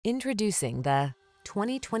Introducing the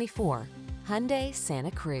 2024 Hyundai Santa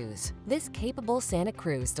Cruz. This capable Santa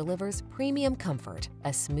Cruz delivers premium comfort,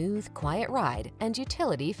 a smooth, quiet ride, and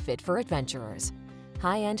utility fit for adventurers.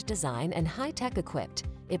 High-end design and high-tech equipped,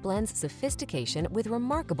 it blends sophistication with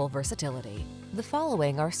remarkable versatility. The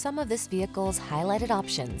following are some of this vehicle's highlighted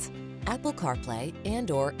options: Apple CarPlay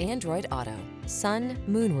and/or Android Auto, sun,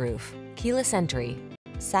 moonroof, keyless entry,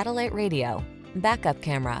 satellite radio, backup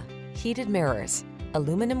camera, heated mirrors,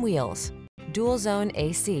 aluminum wheels, dual zone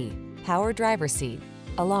AC, power driver's seat,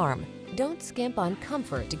 alarm. Don't skimp on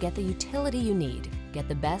comfort to get the utility you need. Get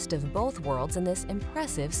the best of both worlds in this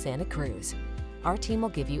impressive Santa Cruz. Our team will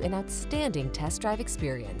give you an outstanding test drive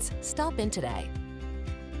experience. Stop in today.